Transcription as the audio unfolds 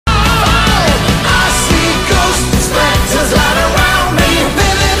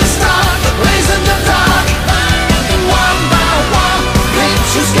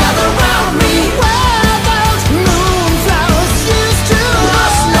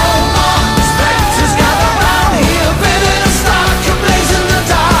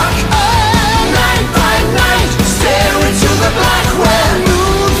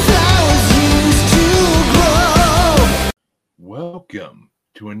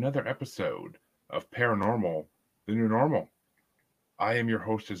to another episode of Paranormal, the New Normal. I am your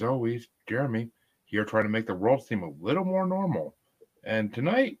host, as always, Jeremy, here trying to make the world seem a little more normal. And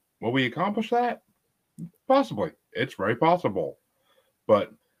tonight, will we accomplish that? Possibly. It's very possible.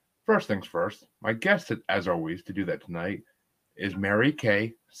 But first things first, my guest, as always, to do that tonight is Mary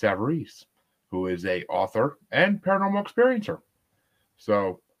Kay Savarese, who is a author and paranormal experiencer.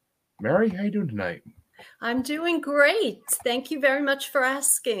 So, Mary, how you doing tonight? I'm doing great. Thank you very much for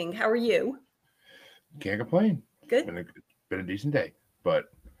asking. How are you? Can't complain. Good. It's been a decent day.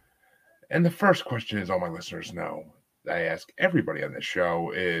 And the first question, as all my listeners know, that I ask everybody on this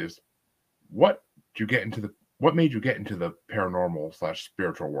show is, what made you get into the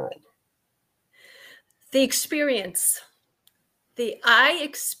paranormal/spiritual world? The experience. I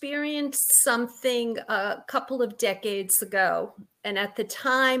experienced something a couple of decades ago, and at the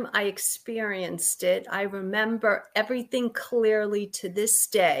time I experienced it, I remember everything clearly to this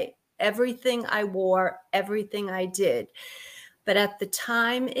day. Everything I wore, everything I did. But at the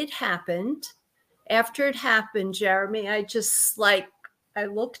time it happened, after it happened, Jeremy, I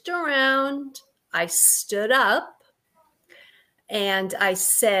looked around, I stood up, and I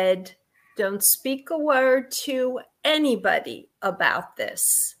said, don't speak a word to anybody about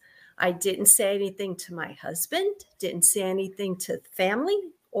this. I didn't say anything to my husband, didn't say anything to family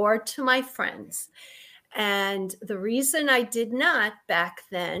or to my friends. And the reason I did not back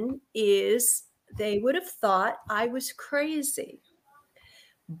then is they would have thought I was crazy.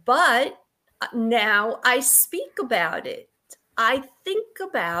 But now I speak about it. I think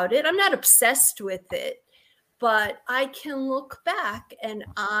about it. I'm not obsessed with it, but I can look back and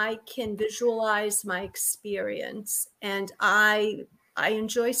I can visualize my experience. And I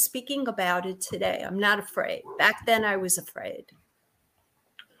enjoy speaking about it today. I'm not afraid. Back then I was afraid.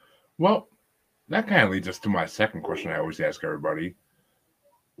 Well, that kind of leads us to my second question I always ask everybody.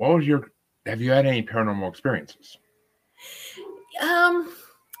 Have you had any paranormal experiences?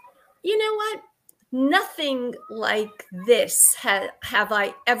 You know what? Nothing like this have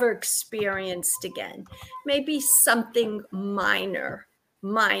I ever experienced again. Maybe something minor,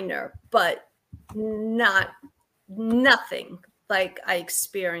 but nothing like I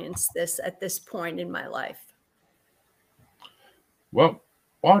experienced this at this point in my life. Well,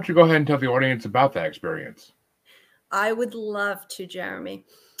 why don't you go ahead and tell the audience about that experience? I would love to, Jeremy.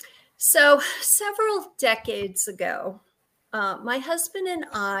 So several decades ago, my husband and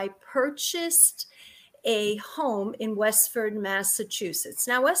I purchased a home in Westford, Massachusetts.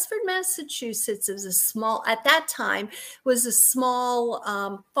 Now, Westford, Massachusetts is at that time, was a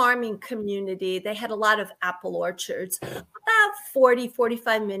small farming community. They had a lot of apple orchards, about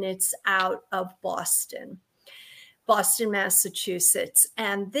 45 minutes out of Boston, Massachusetts.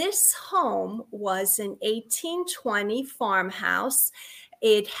 And this home was an 1820 farmhouse.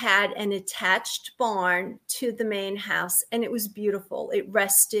 It had an attached barn to the main house, and it was beautiful. It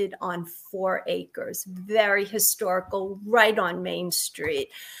rested on 4 acres, very historical, right on Main Street.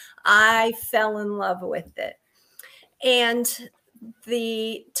 I fell in love with it. And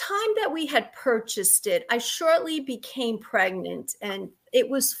the time that we had purchased it, I shortly became pregnant, and it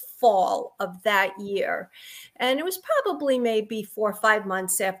was fall of that year. And it was probably maybe 4 or 5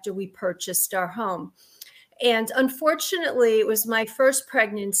 months after we purchased our home. And unfortunately, it was my first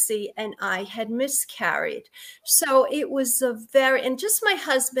pregnancy and I had miscarried. So it was and just my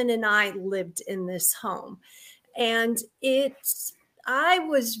husband and I lived in this home. And I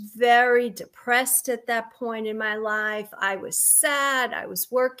was very depressed at that point in my life. I was sad. I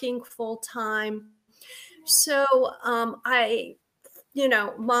was working full time. So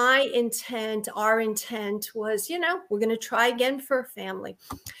our intent was, we're going to try again for a family.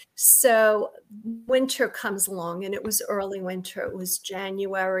 So winter comes along, and it was early winter. It was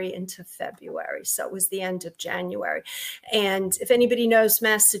January into February. So it was the end of January. And if anybody knows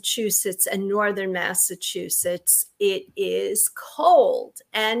Massachusetts and northern Massachusetts, it is cold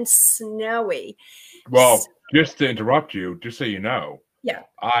and snowy. Well, just to interrupt you, just so you know, yeah,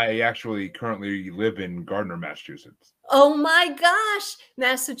 I actually currently live in Gardner, Massachusetts. Oh my gosh,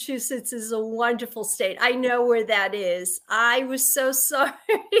 Massachusetts is a wonderful state. I know where that is. I was so sorry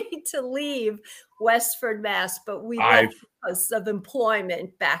to leave Westford, Mass, but we left because of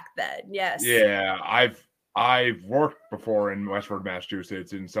employment back then. Yes. Yeah, I've worked before in Westford,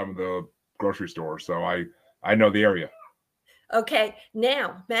 Massachusetts in some of the grocery stores, so I know the area. Okay,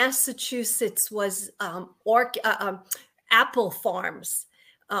 now Massachusetts was apple farms.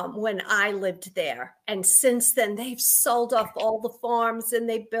 When I lived there. And since then, they've sold off all the farms and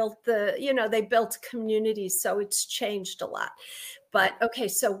they built they built communities. So it's changed a lot. But okay,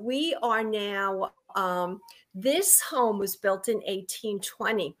 so we are now This home was built in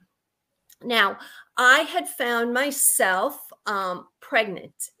 1820. Now, I had found myself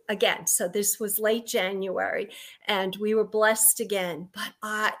pregnant again. So this was late January, and we were blessed again.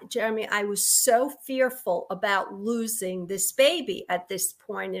 But Jeremy, I was so fearful about losing this baby at this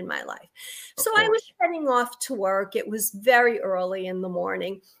point in my life. So I was heading off to work. It was very early in the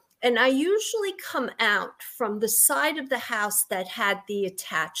morning. And I usually come out from the side of the house that had the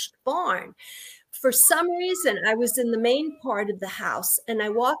attached barn. For some reason, I was in the main part of the house, and I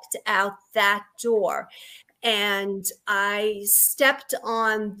walked out that door, and I stepped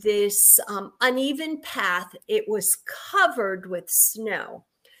on this uneven path. It was covered with snow.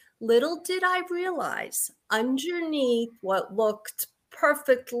 Little did I realize, underneath what looked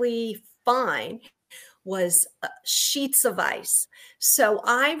perfectly fine was sheets of ice. So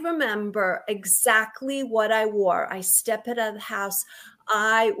I remember exactly what I wore. I stepped out of the house.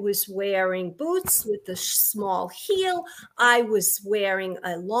 I was wearing boots with a small heel. I was wearing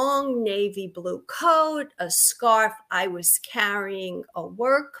a long navy blue coat, a scarf. I was carrying a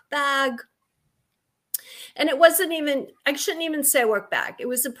work bag. And it wasn't even, I shouldn't even say work bag. It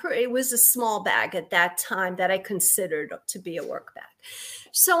was a small bag at that time that I considered to be a work bag.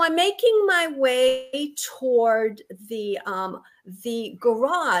 So I'm making my way toward the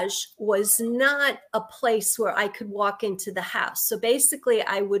garage was not a place where I could walk into the house. So basically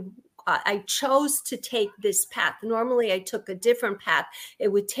I chose to take this path. Normally I took a different path. It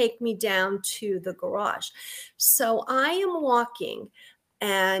would take me down to the garage. So I am walking,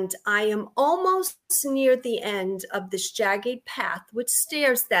 and I am almost near the end of this jagged path with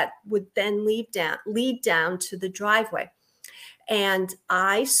stairs that would then lead down to the driveway. And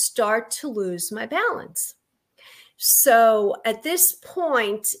I start to lose my balance. So at this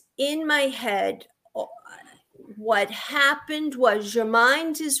point in my head, what happened was your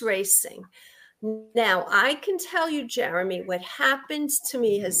mind is racing. Now, I can tell you, Jeremy, what happened to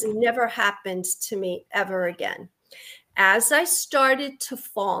me has never happened to me ever again. As I started to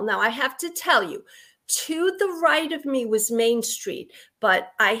fall, now I have to tell you, to the right of me was Main Street,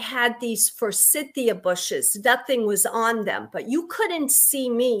 but I had these forsythia bushes. Nothing was on them, but you couldn't see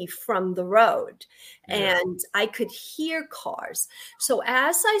me from the road, and I could hear cars. So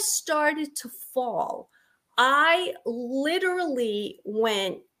as I started to fall, I literally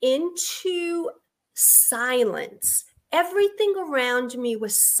went into silence. Everything around me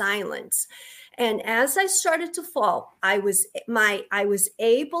was silence. And as I started to fall, I was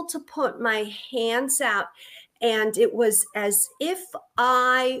able to put my hands out, and it was as if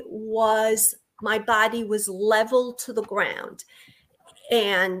my body was level to the ground.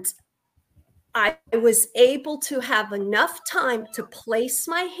 And I was able to have enough time to place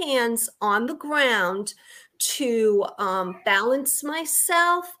my hands on the ground to balance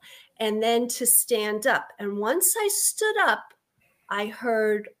myself and then to stand up. And once I stood up, I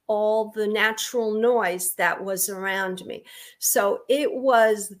heard all the natural noise that was around me. So it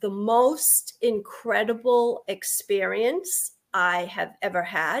was the most incredible experience I have ever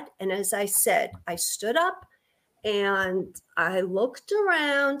had. And as I said, I stood up and I looked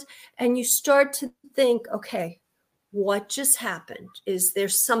around, and you start to think, okay, what just happened? Is there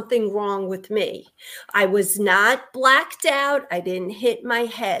something wrong with me? I was not blacked out. I didn't hit my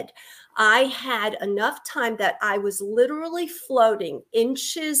head. I had enough time that I was literally floating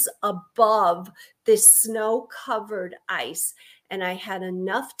inches above this snow-covered ice. And I had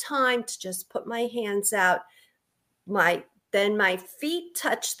enough time to just put my hands out. Then my feet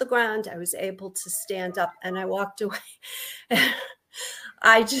touched the ground. I was able to stand up, and I walked away.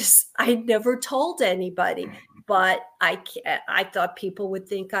 I never told anybody, but I thought people would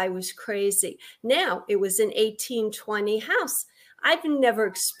think I was crazy. Now, it was an 1820 house. I've never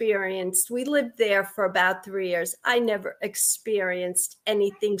experienced, we lived there for about 3 years. I never experienced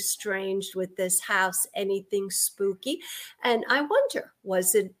anything strange with this house, anything spooky. And I wonder,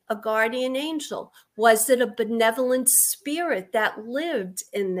 was it a guardian angel? Was it a benevolent spirit that lived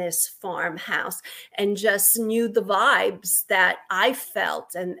in this farmhouse and just knew the vibes that I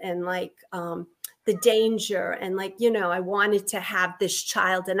felt, and like, the danger, and like, I wanted to have this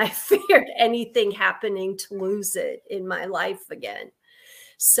child, and I feared anything happening to lose it in my life again.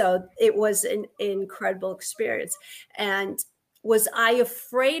 So it was an incredible experience. And was I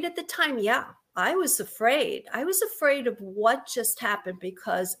afraid at the time? Yeah, I was afraid. I was afraid of what just happened,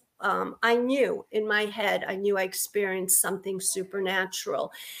 because I knew in my head, I knew I experienced something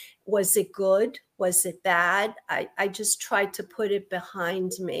supernatural. Was it good? Was it bad? I just tried to put it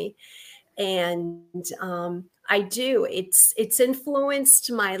behind me. And I do. It's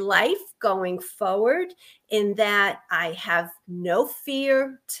influenced my life going forward, in that I have no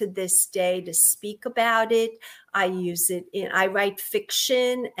fear to this day to speak about it. I use it I write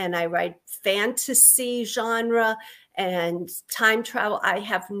fiction and I write fantasy genre and time travel. I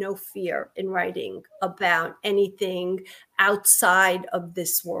have no fear in writing about anything outside of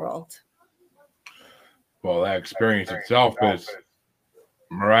this world. Well, that experience itself is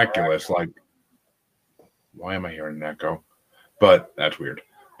miraculous. Like, why am I hearing an echo? But that's weird.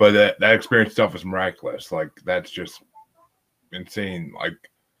 But that experience itself is miraculous. Like, that's just insane. Like,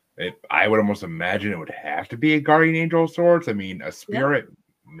 I would almost imagine it would have to be a guardian angel of sorts. I mean, a spirit,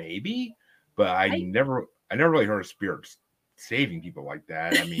 maybe, but I never really heard of spirits saving people like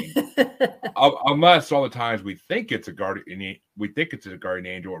that. I mean, unless all the times we think it's a guardian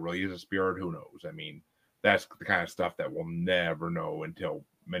angel, it really is a spirit. Who knows? I mean, that's the kind of stuff that we'll never know until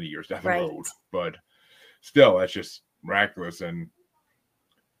many years down the road. But still, that's just miraculous. And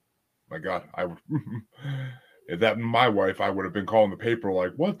my God, if that my wife, I would have been calling the paper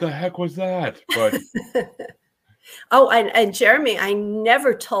like, what the heck was that? But oh, and Jeremy, I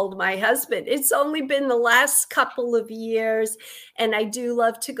never told my husband. It's only been the last couple of years. And I do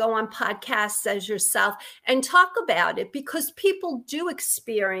love to go on podcasts as yourself and talk about it, because people do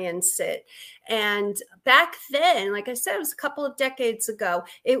experience it. And back then, like I said, it was a couple of decades ago,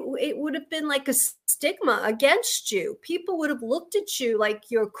 it would have been like a stigma against you. People would have looked at you like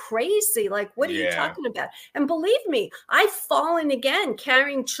you're crazy. Like, what are you talking about? And believe me, I've fallen again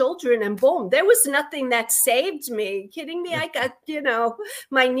carrying children, and boom, there was nothing that saved me. Kidding me? I got,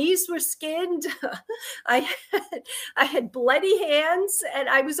 my knees were skinned. I had bloody hands, and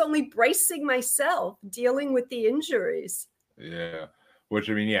I was only bracing myself, dealing with the injuries. Yeah. Which,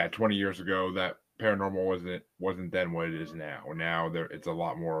 I mean, 20 years ago, that paranormal wasn't then what it is now. Now it's a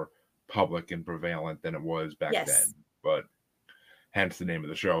lot more public and prevalent than it was back then. But hence the name of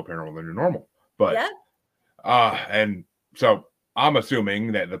the show, Paranormal the New Normal. But and so I'm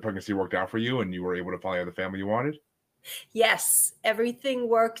assuming that the pregnancy worked out for you and you were able to finally have the family you wanted. Yes, everything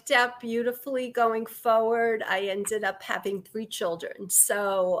worked out beautifully going forward. I ended up having 3 children.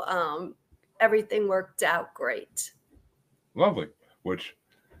 So everything worked out great. Lovely.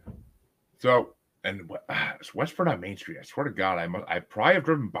 And it's Westford on Main Street. I swear to God, I probably have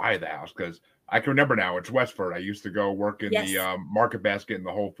driven by the house, because I can remember now. It's Westford. I used to go work in the Market Basket in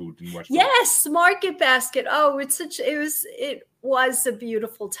the Whole Foods in Westford. Yes, Market Basket. Oh, it was a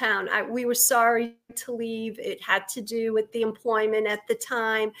beautiful town. We were sorry to leave. It had to do with the employment at the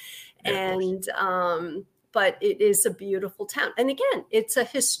time, and but it is a beautiful town. And again, it's a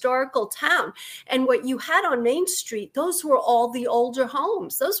historical town. And what you had on Main Street, those were all the older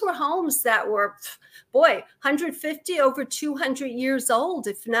homes. Those were homes that were, 150, over 200 years old,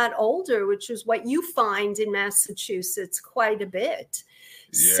 if not older, which is what you find in Massachusetts quite a bit.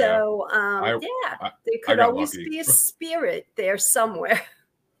 Yeah. So, there could always be a spirit there somewhere.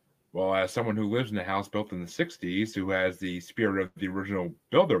 Well, as someone who lives in a house built in the 60s, who has the spirit of the original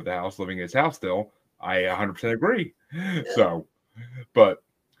builder of the house living in his house still, I 100% agree. So, but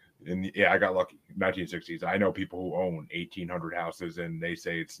I got lucky. 1960s. I know people who own 1,800 houses, and they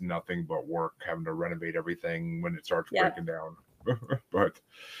say it's nothing but work having to renovate everything when it starts breaking down. But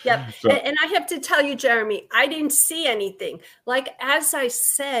and I have to tell you, Jeremy, I didn't see anything. Like, as I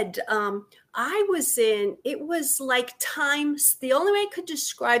said, it was like times. The only way I could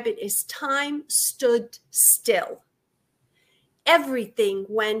describe it is time stood still. Everything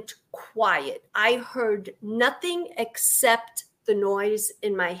went quiet. I heard nothing except the noise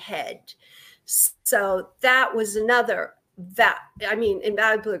in my head. So that was another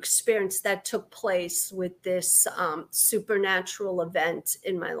invaluable experience that took place with this supernatural event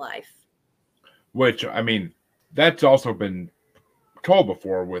in my life. Which, I mean, that's also been told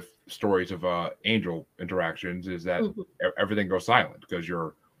before with stories of angel interactions, is that everything goes silent because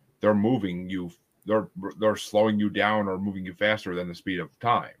they're moving you. They're slowing you down or moving you faster than the speed of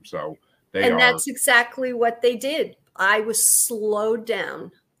time. So that's exactly what they did. I was slowed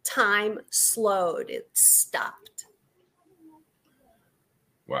down. Time slowed. It stopped.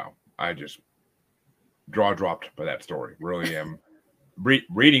 Wow. I just jaw dropped by that story. Really am.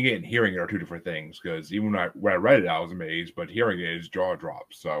 Reading it and hearing it are two different things, because even when I read it, I was amazed, but hearing it is jaw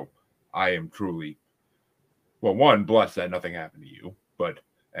dropped. So I am truly, well, one, blessed that nothing happened to you,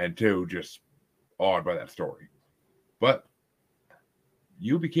 and two, just awed by that story. But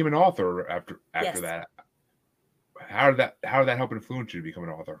you became an author after that. How did that help influence you to become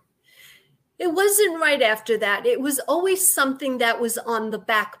an author? It wasn't right after that. It was always something that was on the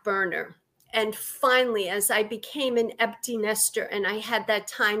back burner. And finally, as I became an empty nester and I had that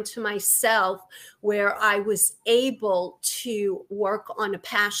time to myself where I was able to work on a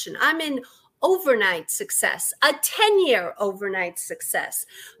passion, I'm in overnight success, a 10-year overnight success.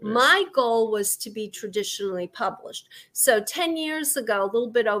 Yeah. My goal was to be traditionally published. So 10 years ago, a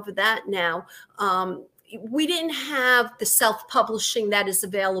little bit over that now, we didn't have the self-publishing that is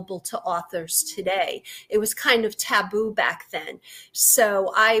available to authors today. It was kind of taboo back then.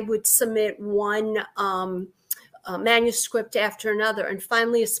 So I would submit one manuscript after another. And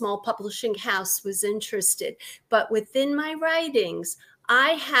finally, a small publishing house was interested. But within my writings,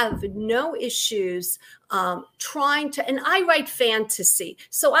 I have no issues trying to, and I write fantasy.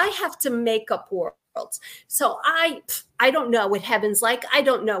 So I have to make up worlds. So I don't know what heaven's like. I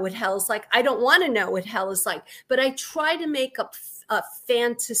don't know what hell's like. I don't want to know what hell is like. But I try to make up a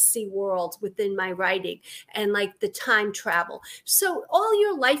fantasy world within my writing, and like the time travel. So all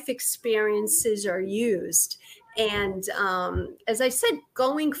your life experiences are used. And as I said,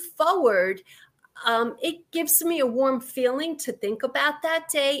 going forward, it gives me a warm feeling to think about that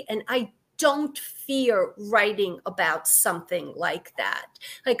day. And I don't fear writing about something like that.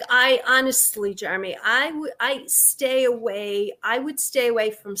 Like, I honestly, Jeremy, I would stay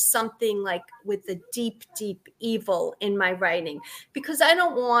away from something like with a deep, deep evil in my writing, because I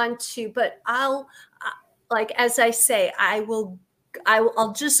don't want to, but like, as I say,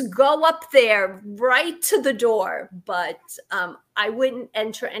 I'll just go up there right to the door, but I wouldn't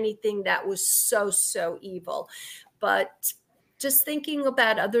enter anything that was so evil. But just thinking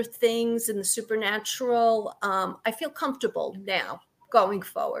about other things in the supernatural, I feel comfortable now going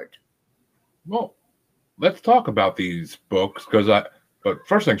forward. Well, let's talk about these books but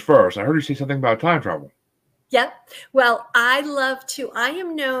first things first, I heard you say something about time travel. Yep. Well, I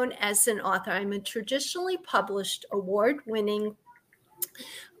am known as an author. I'm a traditionally published, award-winning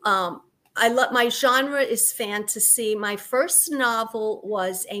my genre is fantasy. My first novel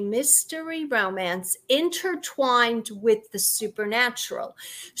was a mystery romance intertwined with the supernatural.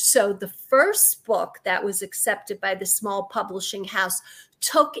 So the first book that was accepted by the small publishing house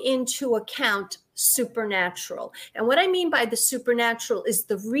took into account supernatural. And what I mean by the supernatural is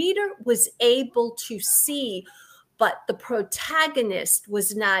the reader was able to see, but the protagonist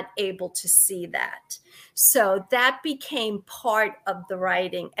was not able to see that. So that became part of the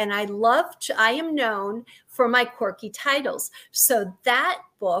writing. And I am known for my quirky titles. So that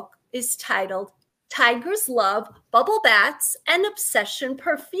book is titled Tigers Love Bubble Bats and Obsession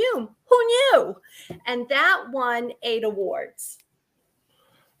Perfume. Who knew? And that won 8 awards.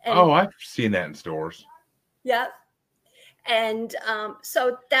 And, I've seen that in stores. Yep. And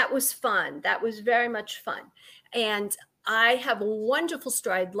so that was fun. That was very much fun. And I have a wonderful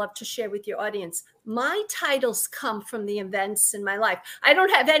story I'd love to share with your audience. My titles come from the events in my life. I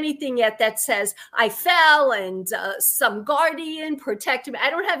don't have anything yet that says I fell and some guardian protected me.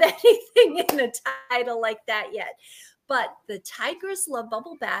 I don't have anything in a title like that yet. But the Tigers Love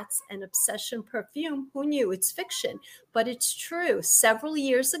Bubble Bats and Obsession Perfume, who knew? It's fiction, but it's true. Several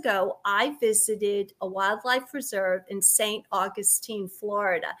years ago, I visited a wildlife reserve in St. Augustine,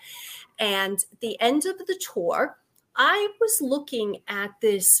 Florida. And at the end of the tour, I was looking at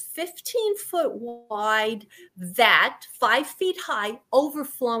this 15-foot wide vat, 5 feet high,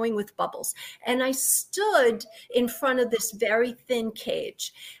 overflowing with bubbles. And I stood in front of this very thin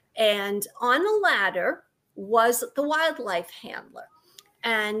cage. And on a ladder was the wildlife handler.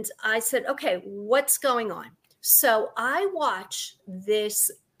 And I said, okay, what's going on? So I watch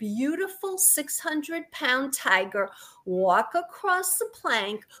this beautiful 600-pound tiger walk across the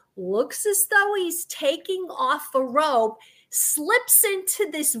plank, looks as though he's taking off a robe, slips into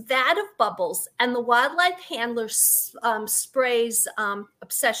this vat of bubbles, and the wildlife handler sprays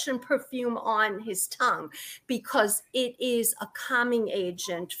Obsession Perfume on his tongue because it is a calming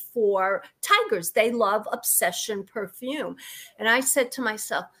agent for tigers. They love Obsession Perfume. And I said to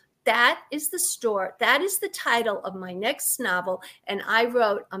myself, that is the story. That is the title of my next novel. And I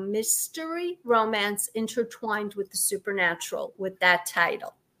wrote a mystery romance intertwined with the supernatural with that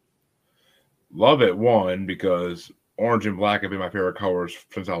title. Love it, one, because orange and black have been my favorite colors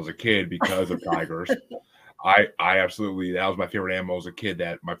since I was a kid because of tigers. I absolutely, that was my favorite animal as a kid.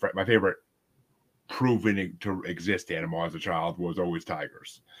 That my favorite proven to exist animal as a child was always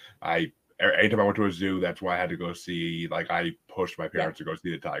tigers. Anytime I went to a zoo, that's why I had to go see. Like, I pushed my parents to go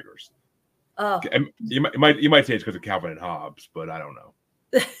see the tigers. Oh, and you might say it's because of Calvin and Hobbes, but I don't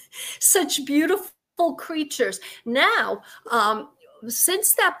know. Such beautiful creatures. Now,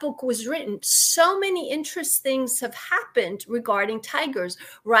 since that book was written, so many interesting things have happened regarding tigers,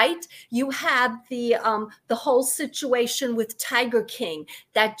 right? You have the whole situation with Tiger King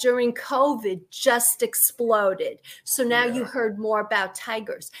that during COVID just exploded. So now you heard more about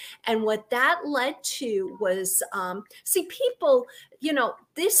tigers. And what that led to was, see, people,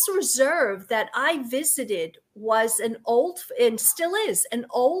 this reserve that I visited was an old, and still is, an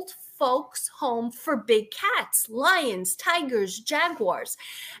old folks home for big cats, lions, tigers, jaguars.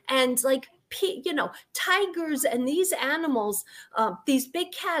 And like, tigers and these animals, these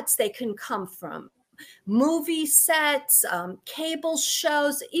big cats, they can come from movie sets, cable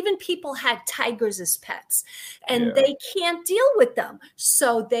shows. Even people had tigers as pets, and they can't deal with them.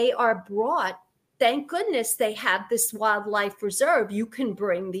 So they are brought. Thank goodness they have this wildlife reserve you can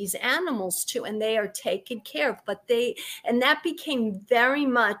bring these animals to, and they are taken care of. And that became very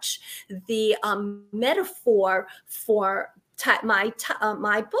much the metaphor for my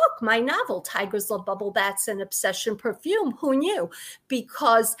book, my novel, Tigers Love Bubble Baths and Obsession Perfume. Who knew?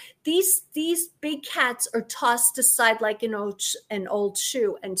 Because these big cats are tossed aside like an old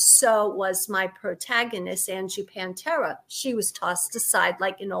shoe, and so was my protagonist, Angie Pantera. She was tossed aside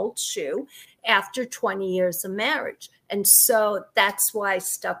like an old shoe after 20 years of marriage, and so that's why I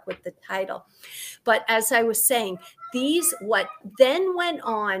stuck with the title. But as I was saying, what then went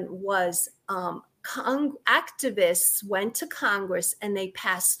on was activists went to Congress and they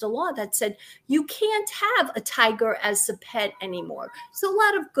passed a law that said you can't have a tiger as a pet anymore. So a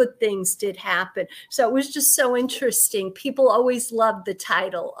lot of good things did happen. So it was just so interesting. People always love the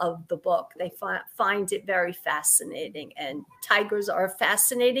title of the book. They find it very fascinating, and tigers are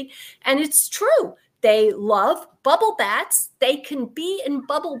fascinating. And it's true. They love bubble baths. They can be in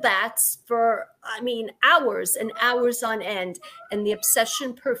bubble baths for, hours and hours on end. And the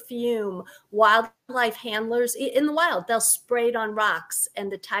Obsession Perfume, wildlife handlers in the wild, they'll spray it on rocks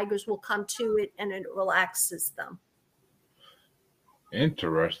and the tigers will come to it and it relaxes them.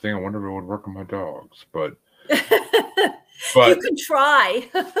 Interesting. I wonder if it would work on my dogs, but you can try.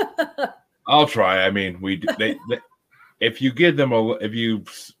 I'll try. If you give them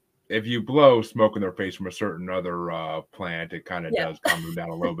if you blow smoke in their face from a certain other plant, it kind of does calm them down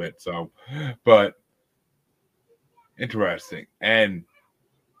a little bit. So, but interesting. And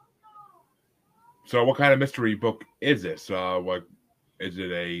so, what kind of mystery book is this? What is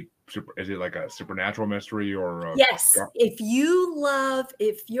it? Is it like a supernatural mystery or? Yes. If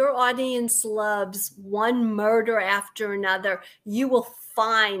your audience loves one murder after another, you will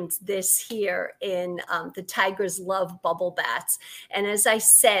find this here in the Tigers Love Bubble Baths. And as I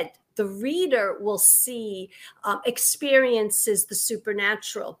said, the reader will see experiences the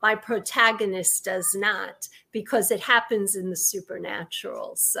supernatural. My protagonist does not, because it happens in the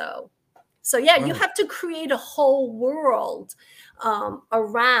supernatural. So yeah, you have to create a whole world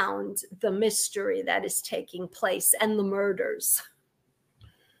around the mystery that is taking place and the murders.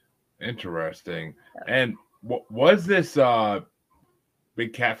 Interesting. And was this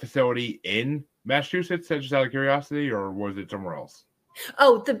big cat facility in Massachusetts, just out of curiosity, or was it somewhere else?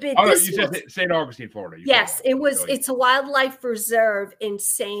 Oh, you said St. Augustine, Florida. Yes, it was. It's a wildlife reserve in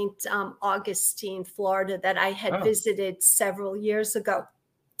St. Augustine, Florida, that I had visited several years ago.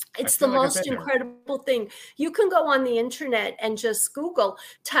 It's the most incredible thing. You can go on the internet and just Google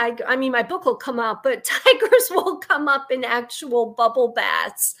tiger. My book will come up, but tigers will come up in actual bubble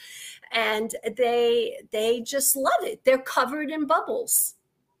baths, and they just love it. They're covered in bubbles.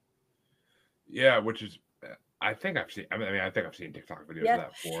 Yeah, which is, I think I've seen. I think I've seen TikTok videos of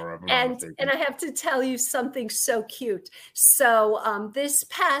that before. And I have to tell you something so cute. So this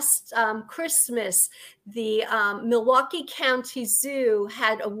past Christmas, the Milwaukee County Zoo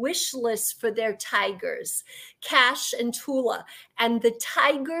had a wish list for their tigers, Cash and Tula, and the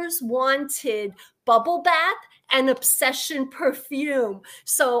tigers wanted bubble bath and Obsession Perfume.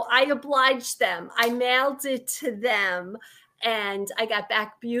 So I obliged them. I mailed it to them. And I got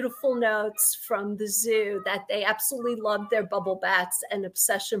back beautiful notes from the zoo that they absolutely loved their bubble baths and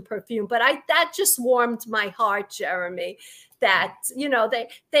Obsession Perfume. But that just warmed my heart, Jeremy, that,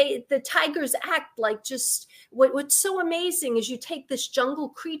 the tigers act like just what's so amazing is you take this jungle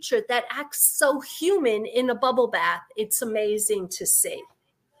creature that acts so human in a bubble bath. It's amazing to see.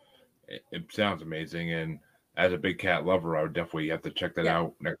 It sounds amazing. And as a big cat lover, I would definitely have to check that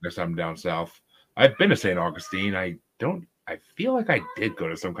out next time I'm down south. I've been to St. Augustine. I feel like I did go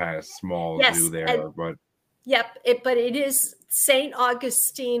to some kind of small zoo there, but but it is St.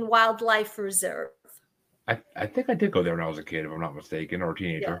 Augustine Wildlife Reserve. I think I did go there when I was a kid, if I'm not mistaken, or a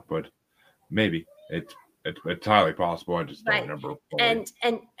teenager, but maybe it's highly possible. I just don't remember fully.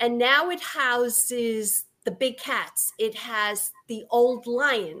 And now it houses the big cats. It has the old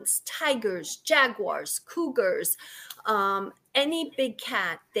lions, tigers, jaguars, cougars, any big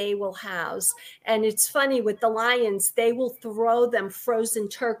cat they will house. And it's funny with the lions, they will throw them frozen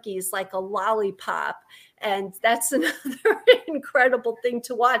turkeys like a lollipop. And that's another incredible thing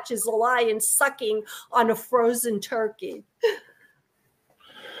to watch, is a lion sucking on a frozen turkey.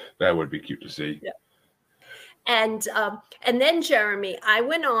 That would be cute to see. Yeah. And then, Jeremy, I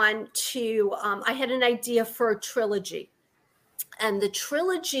went on to, I had an idea for a trilogy. And the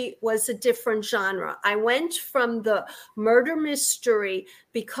trilogy was a different genre. I went from the murder mystery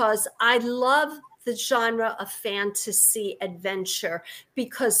because I love the genre of fantasy adventure,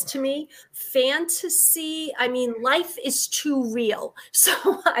 because to me, fantasy, I mean, life is too real. So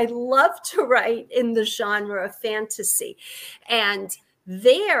I love to write in the genre of fantasy. And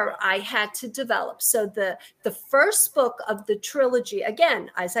there I had to develop. So the first book of the trilogy,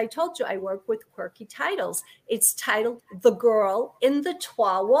 again, as I told you, I work with quirky titles. It's titled The Girl in the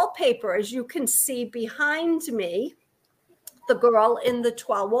Toile Wallpaper. As you can see behind me, The Girl in the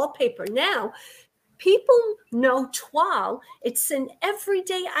Toile Wallpaper. Now, people know toile. It's an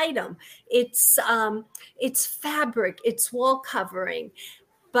everyday item. It's fabric, it's wall covering,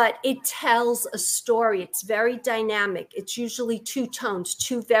 but it tells a story. It's very dynamic. It's usually two tones,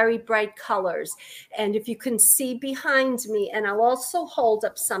 two very bright colors. And if you can see behind me, and I'll also hold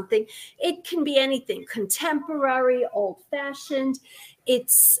up something, it can be anything, contemporary, old-fashioned.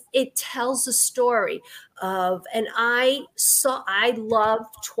 It tells a story of, and I love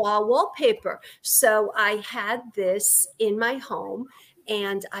toile wallpaper. So I had this in my home.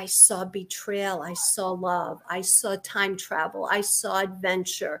 And I saw betrayal, I saw love, I saw time travel, I saw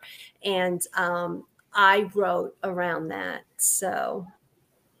adventure, and I wrote around that. So,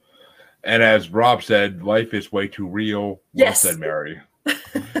 and as Rob said, life is way too real. Well yes. said, Mary.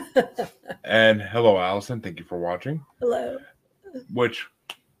 And hello, Allison. Thank you for watching. Hello.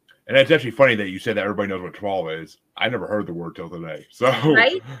 And it's actually funny that you said that everybody knows what toile is. I never heard the word till today. So,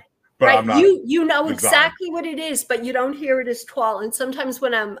 right. But right. I'm not You know exactly what it is, but you don't hear it as toile. And sometimes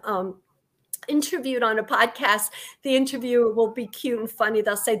when I'm interviewed on a podcast, the interviewer will be cute and funny.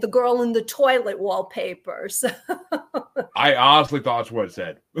 They'll say, the girl in the toilet wallpaper. So I honestly thought that's what it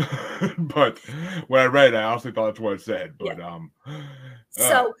said. But when I read it, I honestly thought that's what it said. But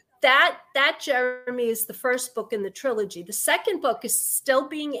so that Jeremy is the first book in the trilogy. The second book is still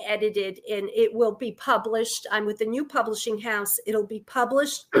being edited, and it will be published. I'm with a new publishing house. It'll be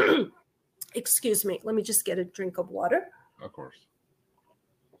published. Excuse me. Let me just get a drink of water. Of course.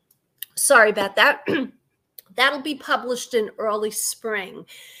 Sorry about that. That'll be published in early spring.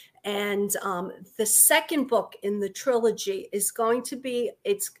 And the second book in the trilogy is going to be,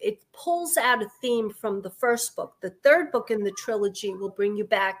 it pulls out a theme from the first book. The third book in the trilogy will bring you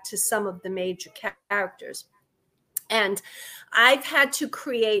back to some of the major characters. And I've had to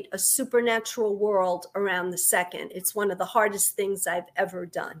create a supernatural world around the second. It's one of the hardest things I've ever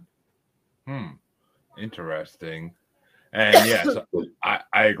done. Interesting. And yes,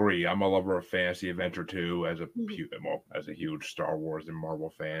 I agree. I'm a lover of fantasy adventure too, as a huge Star Wars and Marvel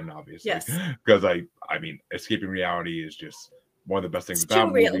fan, obviously. Yes. Because I mean, escaping reality is just one of the best things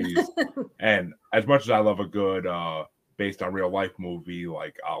about movies. And as much as I love a good based on real life movie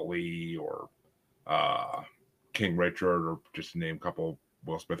like Ali or King Richard, or just to name a couple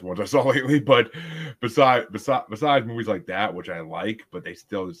Will Smith ones I saw lately, but besides movies like that, which I like, but they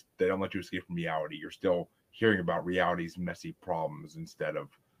don't let you escape from reality. You're still hearing about reality's messy problems instead of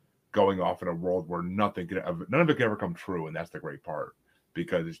going off in a world where none of it could ever come true. And that's the great part,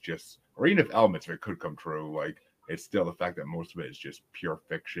 because it's just, or even if elements of it could come true, like it's still the fact that most of it is just pure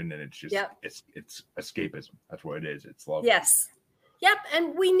fiction, and it's just it's escapism. That's what it is. It's love. Yes. Yep.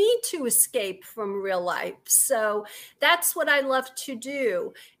 And we need to escape from real life. So that's what I love to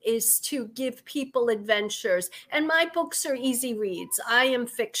do, is to give people adventures. And my books are easy reads. I am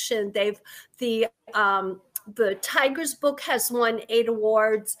fiction. The Tigers book has won 8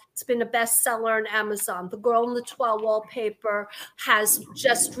 awards. It's been a bestseller on Amazon. The Girl in the Toile Wallpaper has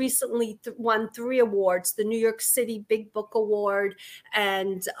just recently won 3 awards, the New York City Big Book Award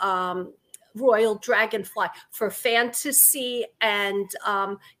and Royal Dragonfly, for fantasy and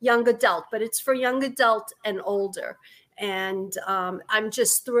young adult, but it's for young adult and older. And I'm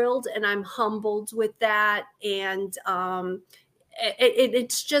just thrilled and I'm humbled with that. And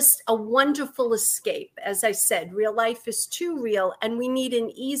it's just a wonderful escape. As I said, real life is too real, and we need an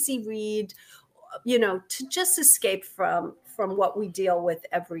easy read, to just escape from what we deal with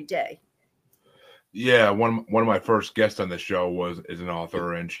every day. Yeah, one of my first guests on the show is an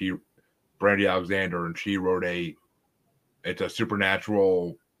author, and Brandy Alexander, and she wrote it's a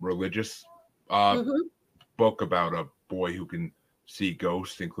supernatural religious book about a boy who can see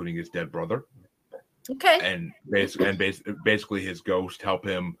ghosts, including his dead brother. Okay. And basically his ghost help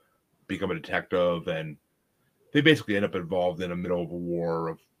him become a detective, and they basically end up involved in the middle of a war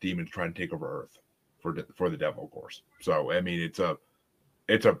of demons trying to take over Earth for the devil, of course. So I mean,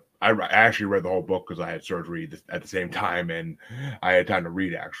 I actually read the whole book because I had surgery at the same time, and I had time to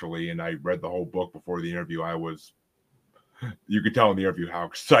read actually, and I read the whole book before the interview. You could tell in the interview how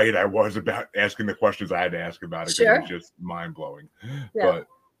excited I was about asking the questions I had to ask about it, because it was just mind blowing. Yeah. But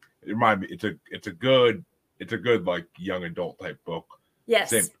it reminded me, it's a good like young adult type book.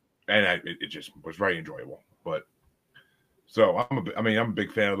 Yes. And it just was very enjoyable. But so I'm a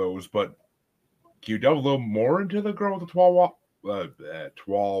big fan of those. But can you delve a little more into the girl with the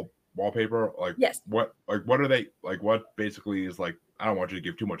toile wallpaper? Like, yes. What are they like? What basically is like? I don't want you to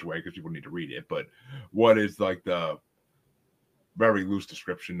give too much away because people need to read it. But what is like the very loose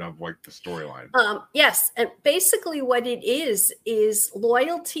description of like the storyline? Yes, and basically what it is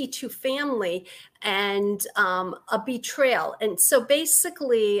loyalty to family and a betrayal. And so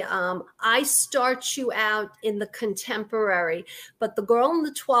basically, I start you out in the contemporary, but the girl in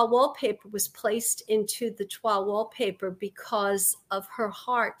the toile wallpaper was placed into the toile wallpaper because of her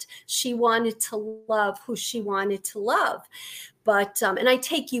heart. She wanted to love who she wanted to love. But and I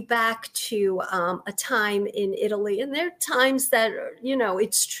take you back to a time in Italy, and there are times that,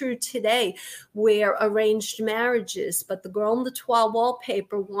 it's true today, where arranged marriages, but the girl in the toile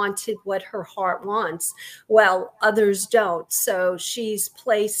wallpaper wanted what her heart wants. Well, others don't. So she's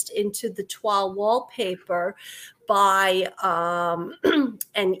placed into the toile wallpaper by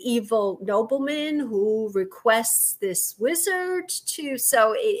an evil nobleman who requests this wizard to.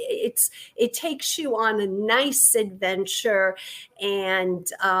 So it takes you on a nice adventure, and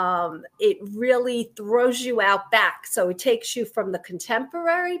it really throws you out back. So it takes you from the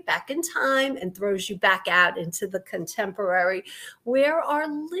contemporary back in time and throws you back out into the contemporary, where our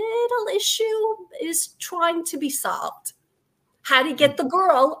little issue is trying to be solved. How to get the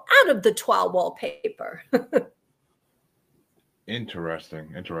girl out of the toile wallpaper.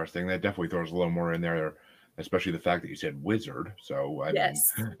 Interesting. That definitely throws a little more in there, especially the fact that you said wizard. So I mean,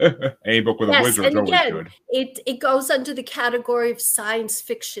 any book with a wizard is always good. It goes under the category of science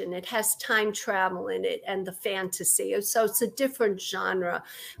fiction. It has time travel in it and the fantasy. So it's a different genre,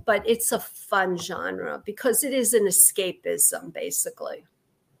 but it's a fun genre because it is an escapism, basically.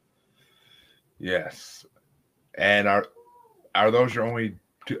 Yes. And are those your only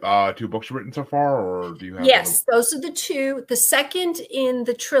two books written so far, or do you have? Yes, those are the two. The second in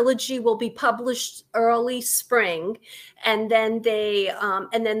the trilogy will be published early spring, and then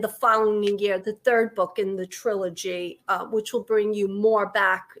the following year, the third book in the trilogy, which will bring you more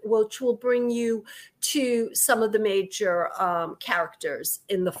back, which will bring you to some of the major characters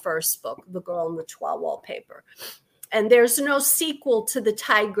in the first book, The Girl in the Toile Wallpaper. And there's no sequel to the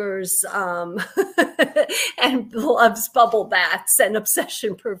Tigers and loves bubble baths and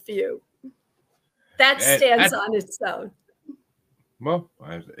obsession perfume. That stands on its own. Well,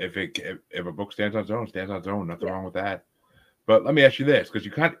 if a book stands on its own, Nothing wrong with that. But let me ask you this, because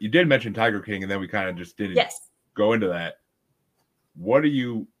you did mention Tiger King, and then we kind of just didn't go into that. What do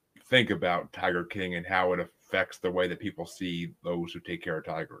you think about Tiger King and how it affects the way that people see those who take care of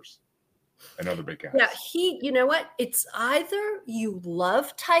tigers? Another big cast. Yeah, you know what? It's either you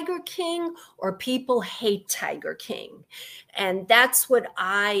love Tiger King or people hate Tiger King. And that's what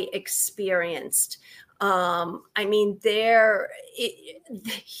I experienced. I mean,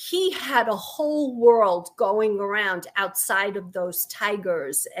 he had a whole world going around outside of those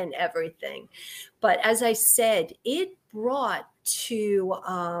tigers and everything. But as I said, it brought to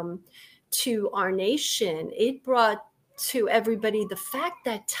our nation, it brought to everybody the fact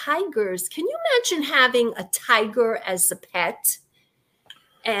that tigers, can you imagine having a tiger as a pet?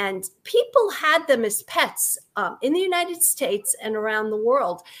 And people had them as pets in the United States and around the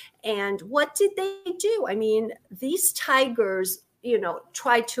world. And what did they do? I mean, these tigers,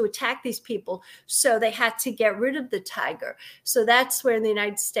 tried to attack these people. So they had to get rid of the tiger. So that's where in the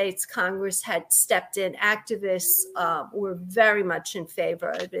United States, Congress had stepped in. Activists were very much in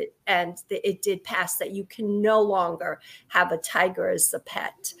favor of it. And it did pass that you can no longer have a tiger as a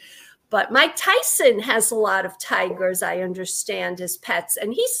pet. But Mike Tyson has a lot of tigers, I understand, as pets,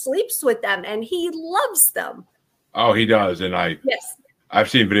 and he sleeps with them and he loves them. Oh, he does. And I've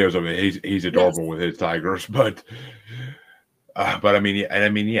seen videos of it. He's adorable with his tigers, but I mean,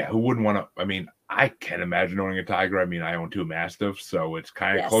 who wouldn't want to? I mean, I can't imagine owning a tiger. I mean, I own 2 mastiffs, so it's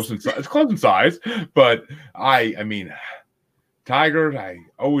kind of close in size. It's close in size, but I mean, tigers. I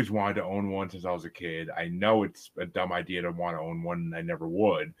always wanted to own one since I was a kid. I know it's a dumb idea to want to own one, and I never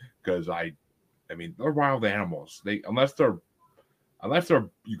would because I I mean, they're wild animals. Unless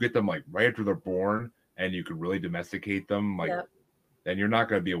you get them like right after they're born and you can really domesticate them, like Yeah. then you're not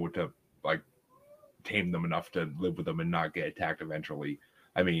going to be able to like tame them enough to live with them and not get attacked eventually.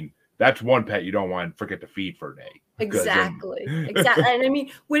 I mean, that's one pet you don't want to forget to feed for a day. Exactly. Exactly. And I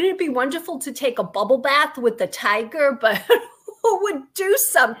mean, wouldn't it be wonderful to take a bubble bath with the tiger? But who would do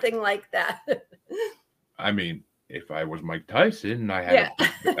something like that? I mean, if I was Mike Tyson and I had Yeah.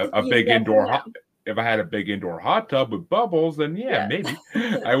 a You big never indoor know. if I had a big indoor hot tub with bubbles, then Yeah. maybe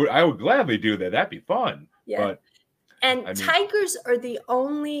I would gladly do that. That'd be fun. Yeah. But And I mean, tigers are the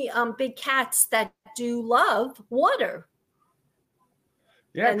only big cats that do love water.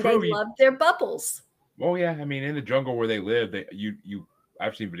 yeah, And they true. love their bubbles. Oh yeah, I mean, in the jungle where they live,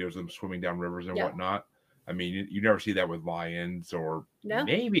 I've seen videos of them swimming down rivers and Yeah. whatnot. I mean, you never see that with lions or No.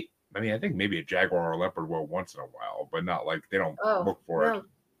 maybe. I mean, I think maybe a jaguar or a leopard will once in a while, but not like they don't look for it.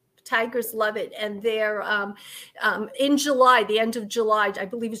 Tigers love it. And they're in July, the end of July, I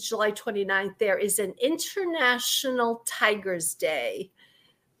believe it's July 29th, there is an International Tigers Day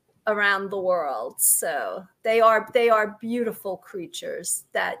around the world. So they are beautiful creatures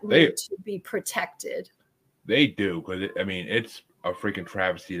that need to be protected. They do, because I mean, it's a freaking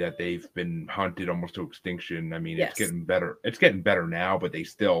travesty that they've been hunted almost to extinction. I mean, Yes. It's getting better. It's getting better now, but there's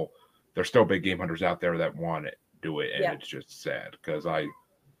still big game hunters out there that want to do it, and it's just sad because I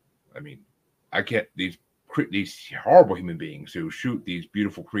mean, I can't these horrible human beings who shoot these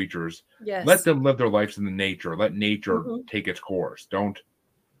beautiful creatures. Yes. Let them live their lives in the nature. Let nature take its course. Don't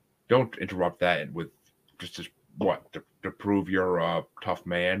interrupt that with just to prove you're a tough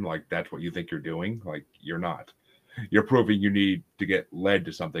man. Like that's what you think you're doing. Like you're not. You're proving you need to get led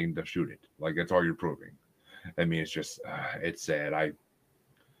to something to shoot it. Like that's all you're proving. I mean, it's just it's sad.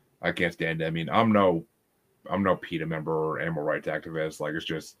 I can't stand it. I mean, I'm no PETA member or animal rights activist. Like it's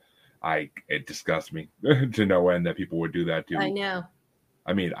just it disgusts me to no end that people would do that to. I know.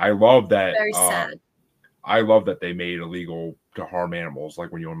 I mean, I love that. Very sad. I love that they made it illegal to harm animals,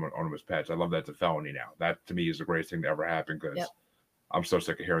 like when you own them as pets. I love that's a felony now. That to me is the greatest thing to ever happen because I'm so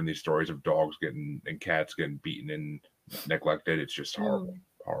sick of hearing these stories of dogs and cats getting beaten and neglected. It's just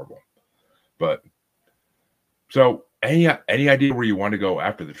horrible. But so any idea where you want to go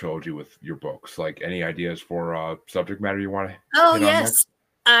after the trilogy with your books? Like any ideas for subject matter you want to? Oh yes.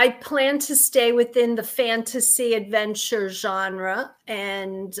 I plan to stay within the fantasy adventure genre,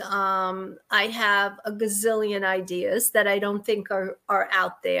 and I have a gazillion ideas that I don't think are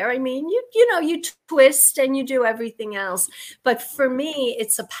out there. I mean, you twist and you do everything else, but for me,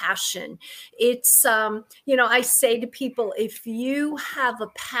 it's a passion. It's I say to people, if you have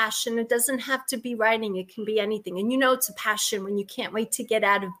a passion, it doesn't have to be writing; it can be anything. And it's a passion when you can't wait to get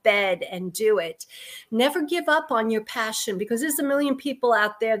out of bed and do it. Never give up on your passion, because there's a million people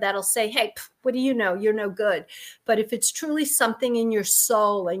out there that'll say, hey, what do you know? You're no good. But if it's truly something in your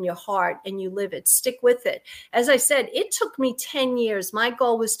soul and your heart and you live it, stick with it. As I said, it took me 10 years. My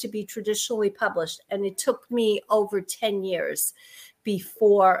goal was to be traditionally published, and it took me over 10 years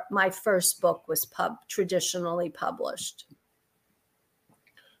before my first book was traditionally published.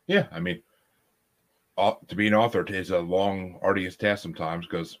 Yeah, I mean, to be an author is a long, arduous task sometimes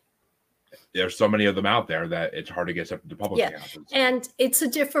because there's so many of them out there that it's hard to get accepted to publishing houses. And it's a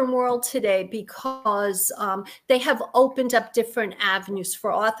different world today because they have opened up different avenues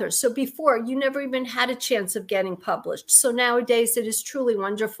for authors. So before, you never even had a chance of getting published. So nowadays, it is truly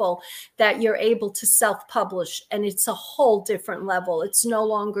wonderful that you're able to self-publish, and it's a whole different level. It's no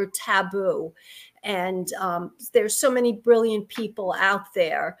longer taboo. And there's so many brilliant people out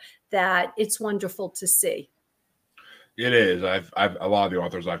there that it's wonderful to see. It is. I've a lot of the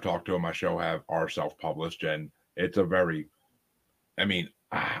authors I've talked to on my show are self-published, and it's a very, I mean,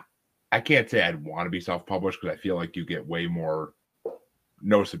 I can't say I'd want to be self-published because I feel like you get way more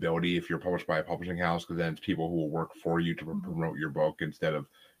noticeability if you're published by a publishing house, because then it's people who will work for you to promote your book instead of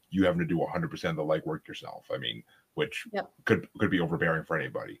you having to do 100% of the legwork yourself. I mean, which could be overbearing for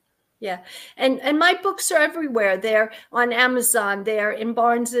anybody. Yeah. And my books are everywhere. They're on Amazon. They're in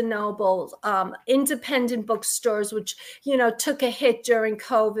Barnes and Noble, independent bookstores, which, took a hit during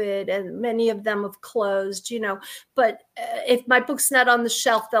COVID, and many of them have closed, but if my book's not on the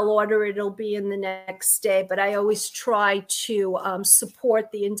shelf, they'll order it. It'll be in the next day. But I always try to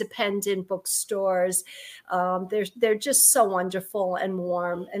support the independent bookstores. They're just so wonderful and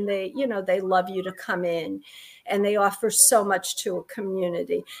warm, and they love you to come in. And they offer so much to a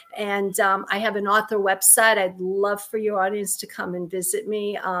community. And I have an author website. I'd love for your audience to come and visit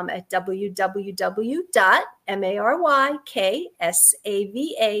me at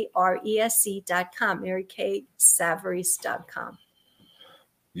www.maryksavares.com, MaryKSavarese.com.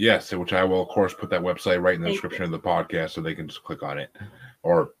 Yes, which I will, of course, put that website right in the Thank you. description of the podcast so they can just click on it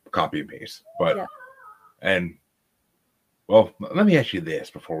or copy and paste. But, Yeah. and well, let me ask you this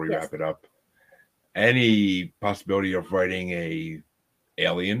before we Yes. wrap it up. Any possibility of writing a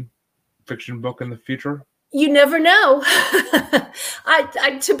alien fiction book in the future? You never know.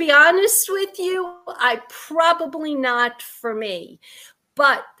 To be honest with you, I probably not for me.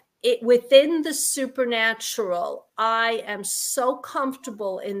 But within the supernatural, I am so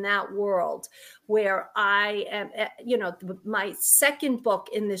comfortable in that world where I am, my second book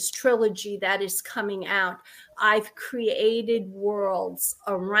in this trilogy that is coming out, I've created worlds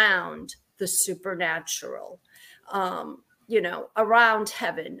around the supernatural. Around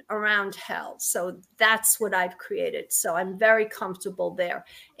heaven, around hell. So that's what I've created. So I'm very comfortable there.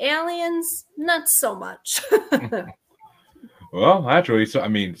 Aliens, not so much. Well, actually, so I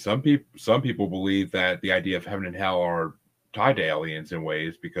mean, some people believe that the idea of heaven and hell are tied to aliens in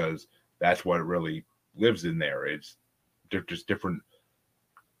ways because that's what really lives in there. It's just Yep.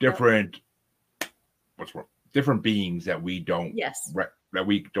 different what's wrong? Different beings that we don't Yes.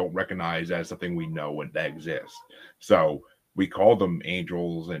 recognize as something we know and that exists. So we call them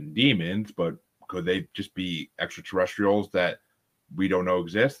angels and demons, but could they just be extraterrestrials that we don't know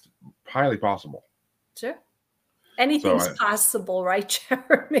exist? Highly possible. Sure. So Anything's possible, right,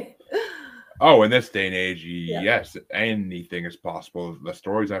 Jeremy? oh, in this day and age, Yeah. yes, anything is possible. The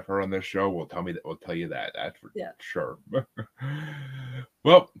stories I've heard on this show will tell you that. That's for Yeah. sure.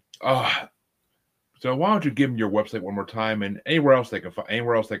 Well, so why don't you give them your website one more time and anywhere else they can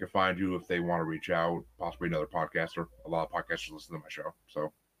find you if they want to reach out, possibly another podcaster. A lot of podcasters listen to my show.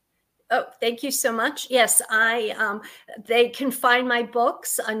 So Oh, thank you so much. Yes, they can find my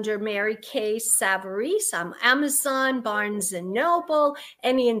books under Mary Kay Savarese on Amazon, Barnes and Noble,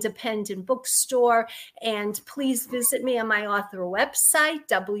 any independent bookstore. And please visit me on my author website,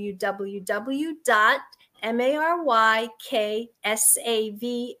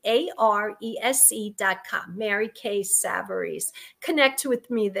 www.maryksavares.com. Mary Kay Savarese. Connect with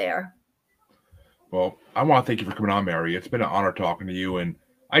me there. well, I want to thank you for coming on, Mary. It's been an honor talking to you, and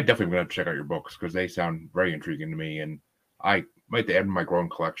I definitely going to check out your books because they sound very intriguing to me. And I might add my growing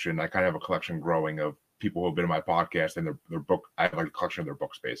collection. I kind of have a collection growing of people who have been in my podcast and their book. I have like a collection of their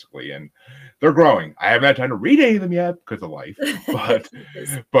books basically, and they're growing. I haven't had time to read any of them yet because of life,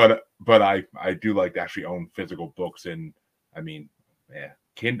 but I do like to actually own physical books. And I mean, yeah,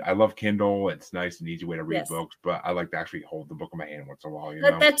 I love Kindle. It's nice and easy way to read Yes. books, but I like to actually hold the book in my hand once in a while.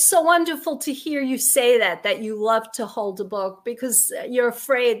 That's so wonderful to hear you say that you love to hold a book because you're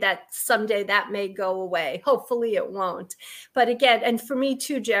afraid that someday that may go away. Hopefully it won't. But again, and for me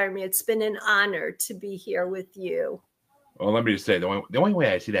too, Jeremy, it's been an honor to be here with you. Well, let me just say the only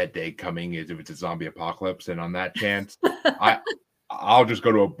way I see that day coming is if it's a zombie apocalypse, and on that chance, I I'll just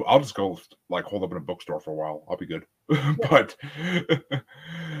go like hold up in a bookstore for a while. I'll be good. but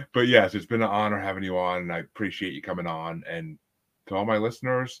but yes, it's been an honor having you on, and I appreciate you coming on. And to all my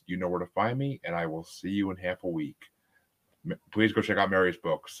listeners, you know where to find me, and I will see you in half a week. Please go check out Mary's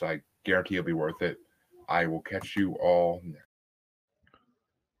books. I guarantee it'll be worth it. I will catch you all next.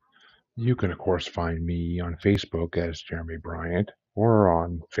 You can, of course, find me on Facebook as Jeremy Bryant or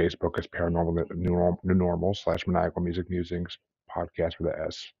on Facebook as Paranormal New Normal / Maniacal Music Musings Podcast with a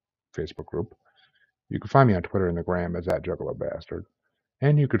S Facebook group. You can find me on Twitter and the Gram as at Juggalo Bastard.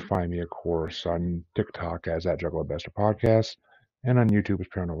 And you could find me, of course, on TikTok as at Juggalo Bastard Podcast and on YouTube as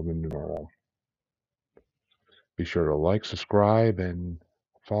Paranormal New Normal. Be sure to like, subscribe, and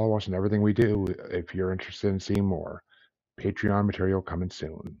follow us in everything we do if you're interested in seeing more. Patreon material coming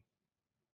soon.